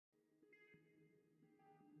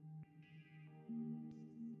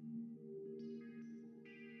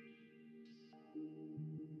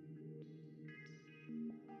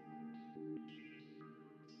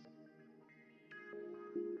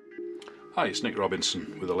Hi, it's Nick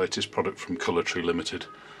Robinson with the latest product from Colour Tree Limited.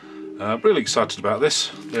 Really excited about this.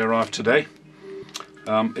 They arrived today.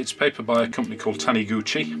 It's paper by a company called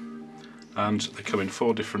Taniguchi, and they come in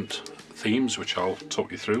 4 different themes which I'll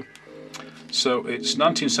talk you through. So it's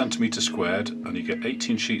 19 centimetres squared and you get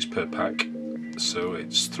 18 sheets per pack, so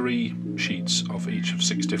it's 3 sheets of each of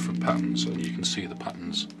 6 different patterns, and you can see the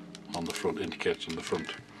patterns on the front, indicated on the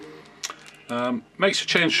front. Makes a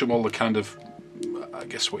change from all the kind of, I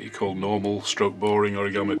guess what you call normal stroke boring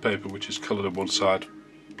origami paper, which is coloured on one side,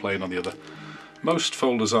 plain on the other. Most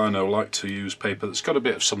folders I know like to use paper that's got a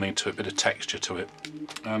bit of something to it, a bit of texture to it,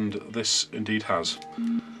 and this indeed has.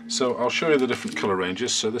 So I'll show you the different colour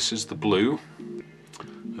ranges. So this is the blue,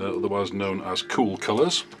 otherwise known as cool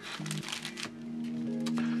colours.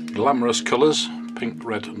 Glamorous colours, pink,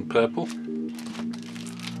 red and purple.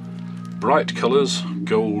 Bright colours,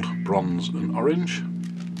 gold, bronze and orange.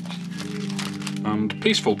 And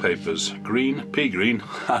peaceful papers, green, pea green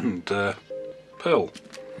and pearl.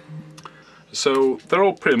 So they're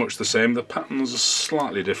all pretty much the same. The patterns are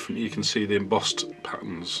slightly different. You can see the embossed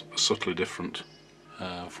patterns are subtly different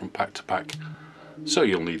from pack to pack. So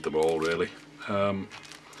you'll need them all really.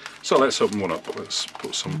 So let's open one up. Let's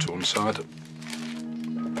put some to one side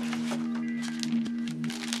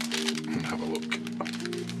and have a look.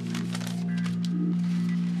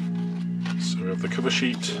 So we have the cover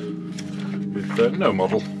sheet with no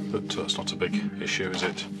model, but that's not a big issue, is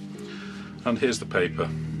it? And here's the paper.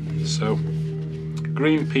 So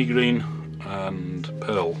green, pea green and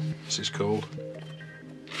pearl, this is called.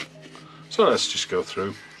 So let's just go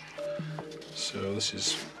through. So this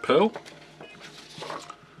is pearl,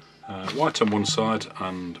 white on one side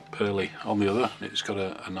and pearly on the other. It's got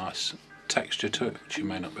a nice texture to it which you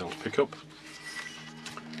may not be able to pick up.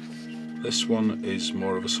 This one is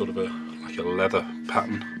more of a sort of like a leather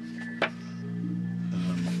pattern.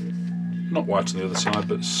 Not white on the other side,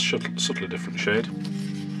 but subtly different shade.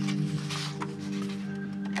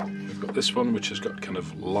 We've got this one which has got kind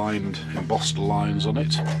of lined, embossed lines on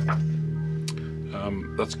it.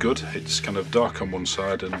 That's good. It's kind of dark on one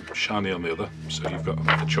side and shiny on the other, so you've got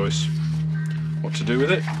a choice what to do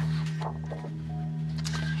with it.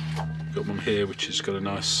 Got one here which has got a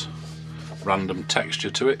nice random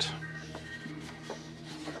texture to it.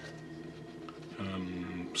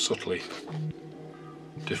 Subtly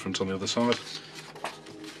different on the other side.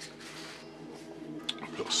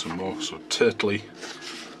 I've got some more sort of turtley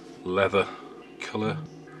leather colour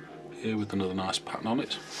here with another nice pattern on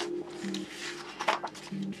it.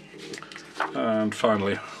 And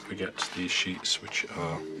finally we get these sheets which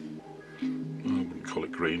are, I wouldn't call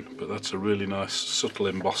it green, but that's a really nice subtle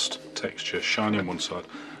embossed texture, shiny on one side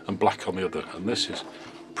and black on the other, and this is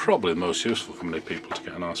probably the most useful for many people, to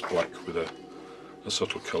get a nice black with a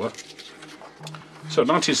subtle colour. So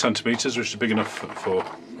 19 centimetres, which is big enough for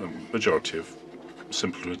a majority of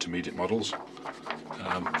simple to intermediate models.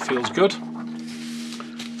 Feels good.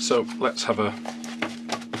 So let's have a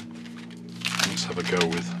go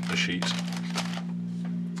with the sheet.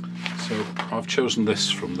 So I've chosen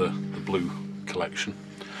this from the blue collection.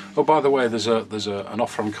 Oh, by the way, there's an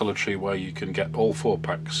offer on Colour Tree where you can get all 4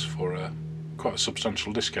 packs for quite a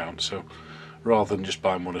substantial discount. So rather than just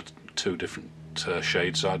buying 1 or 2 different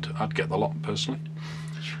shades, I'd get the lot personally.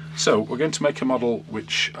 So we're going to make a model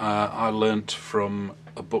which I learnt from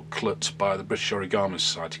a booklet by the British Origami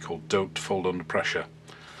Society called Don't Fold Under Pressure.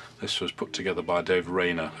 This was put together by Dave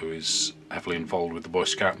Rayner, who is heavily involved with the Boy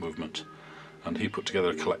Scout movement, and he put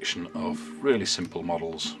together a collection of really simple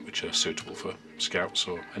models which are suitable for scouts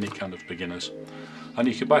or any kind of beginners. And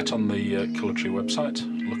you can buy it on the Colour Tree website.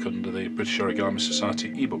 Look under the British Origami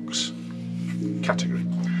Society ebooks category.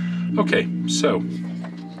 Okay, so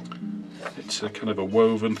it's a kind of a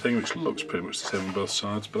woven thing which looks pretty much the same on both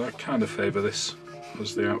sides, but I kind of favour this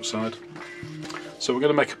as the outside. So we're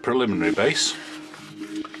going to make a preliminary base.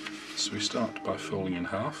 So we start by folding in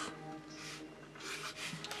half.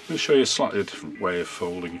 I'm going to show you a slightly different way of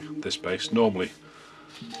folding this base. Normally,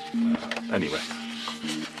 anyway,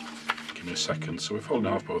 give me a second. So we're folding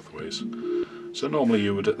half both ways. So normally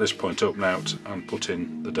you would at this point open out and put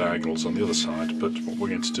in the diagonals on the other side, but what we're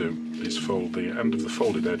going to do is fold the end of the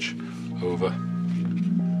folded edge over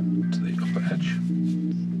to the upper edge.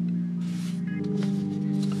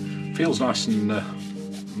 Feels nice and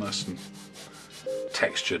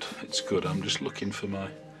textured. It's good. I'm just looking for my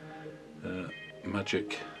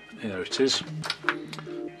magic. Here it is.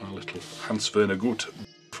 My little Hans Werner Gut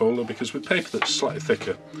folder, because with paper that's slightly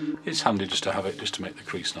thicker, it's handy just to have it, just to make the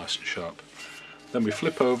crease nice and sharp. Then we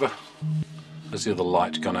flip over. Has the other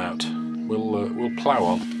light gone out? We'll plough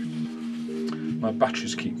on. My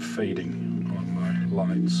batteries keep fading on my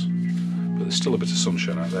lights, but there's still a bit of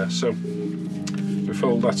sunshine out there. So we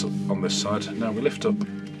fold that up on this side. Now we lift up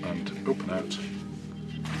and open out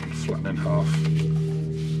and flatten in half,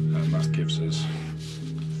 and that gives us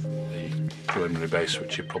the preliminary base,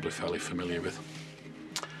 which you're probably fairly familiar with.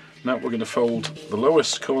 Now we're going to fold the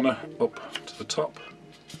lowest corner up to the top.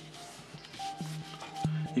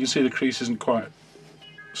 You can see the crease isn't quite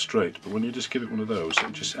straight, but when you just give it one of those,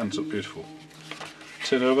 it just ends up beautiful.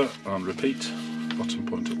 Turn over and repeat, bottom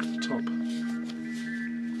point up to the top.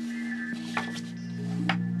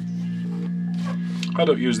 I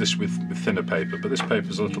don't use this with thinner paper, but this paper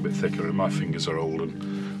is a little bit thicker and my fingers are old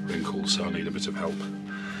and wrinkled, so I need a bit of help.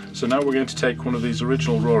 So now we're going to take one of these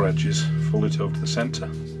original raw edges, fold it over to the centre,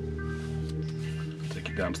 take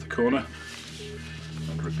it down to the corner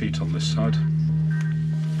and repeat on this side.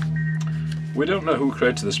 We don't know who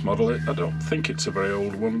created this model. I don't think it's a very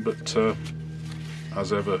old one, but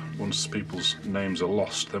as ever, once people's names are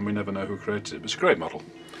lost, then we never know who created it. But it's a great model.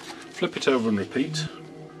 Flip it over and repeat.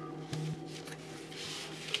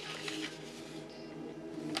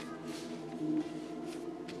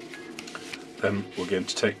 Then we're going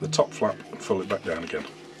to take the top flap and fold it back down again.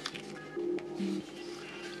 And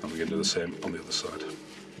we're going to do the same on the other side.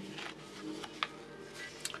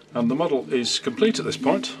 And the model is complete at this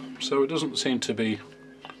point, so it doesn't seem to be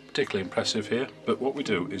particularly impressive here, but what we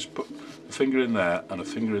do is put a finger in there and a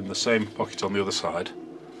finger in the same pocket on the other side,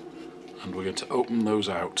 and we're going to open those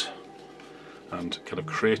out and kind of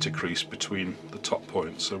create a crease between the top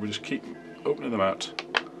points. So we just keep opening them out.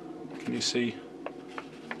 Can you see?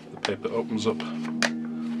 The paper opens up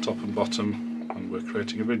top and bottom, and we're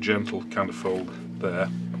creating a very gentle kind of fold there.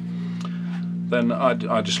 Then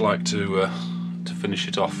I just like to finish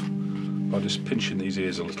it off by just pinching these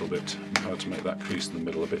ears a little bit and try to make that crease in the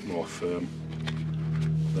middle a bit more firm.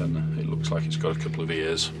 Then it looks like it's got a couple of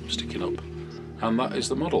ears sticking up, and that is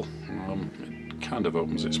the model. It kind of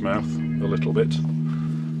opens its mouth a little bit.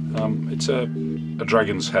 It's a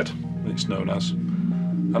dragon's head, it's known as,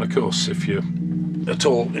 and of course if you're at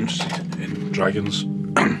all interested in dragons,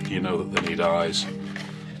 you know that they need eyes.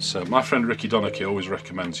 So my friend Ricky Donachie always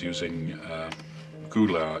recommends using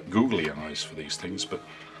googly eyes for these things, but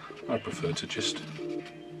I prefer to just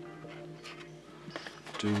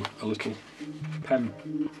do a little pen.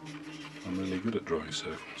 I'm really good at drawing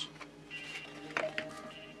circles.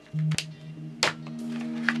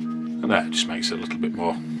 And that just makes it a little bit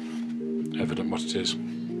more evident what it is.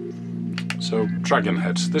 So, dragon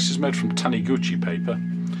heads. This is made from Taniguchi Paper,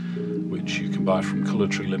 which you can buy from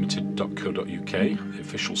colourtrylimited.co.uk, the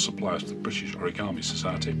official supplier to the British Origami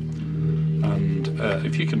Society. And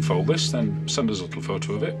if you can fold this, then send us a little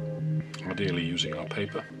photo of it, ideally using our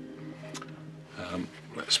paper.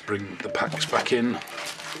 Let's bring the packs back in.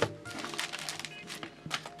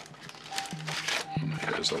 And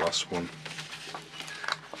here's the last one.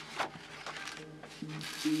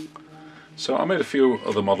 So I made a few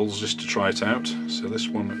other models just to try it out. So this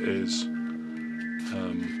one is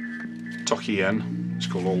Tokien. It's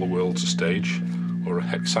called All the World's a Stage, or a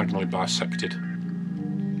hexagonally bisected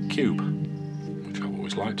cube, which I've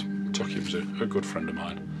always liked. Tokien was a good friend of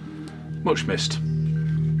mine. Much missed.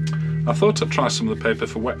 I thought I'd try some of the paper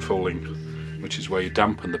for wet folding, which is where you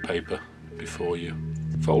dampen the paper before you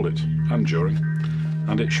fold it, and during,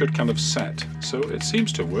 and it should kind of set. So it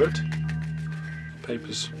seems to have worked.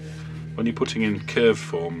 Papers, when you're putting in curved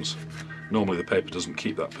forms, normally the paper doesn't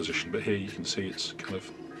keep that position, but here you can see it's kind of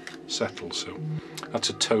settled. So that's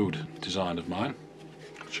a toad design of mine,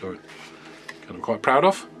 which I'm kind of quite proud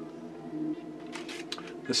of.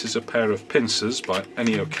 This is a pair of pincers by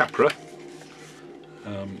Ennio Capra.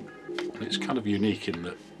 It's kind of unique in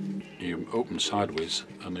that you open sideways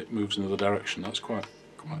and it moves in the other direction. That's quite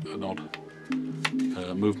an odd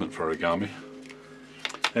movement for origami.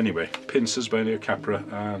 Anyway, pincers by Ennio Capra,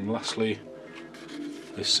 and lastly,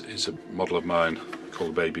 this is a model of mine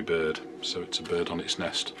called Baby Bird. So it's a bird on its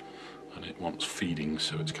nest and it wants feeding,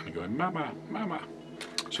 so it's kind of going mama, mama.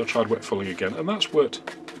 So I tried wet folding again, and that's worked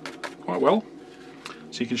quite well.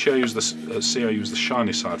 So you can see I use the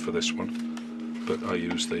shiny side for this one, but I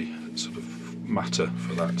use the sort of matter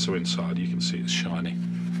for that, so inside you can see it's shiny,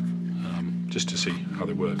 just to see how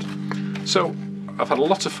they work. So I've had a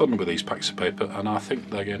lot of fun with these packs of paper, and I think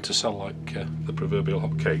they're going to sell like the proverbial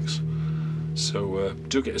hotcakes. So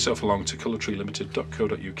do get yourself along to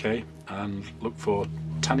colourtrylimited.co.uk and look for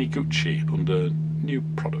Taniguchi under new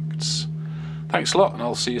products. Thanks a lot, and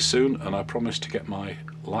I'll see you soon, and I promise to get my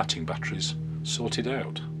lighting batteries sorted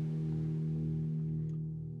out.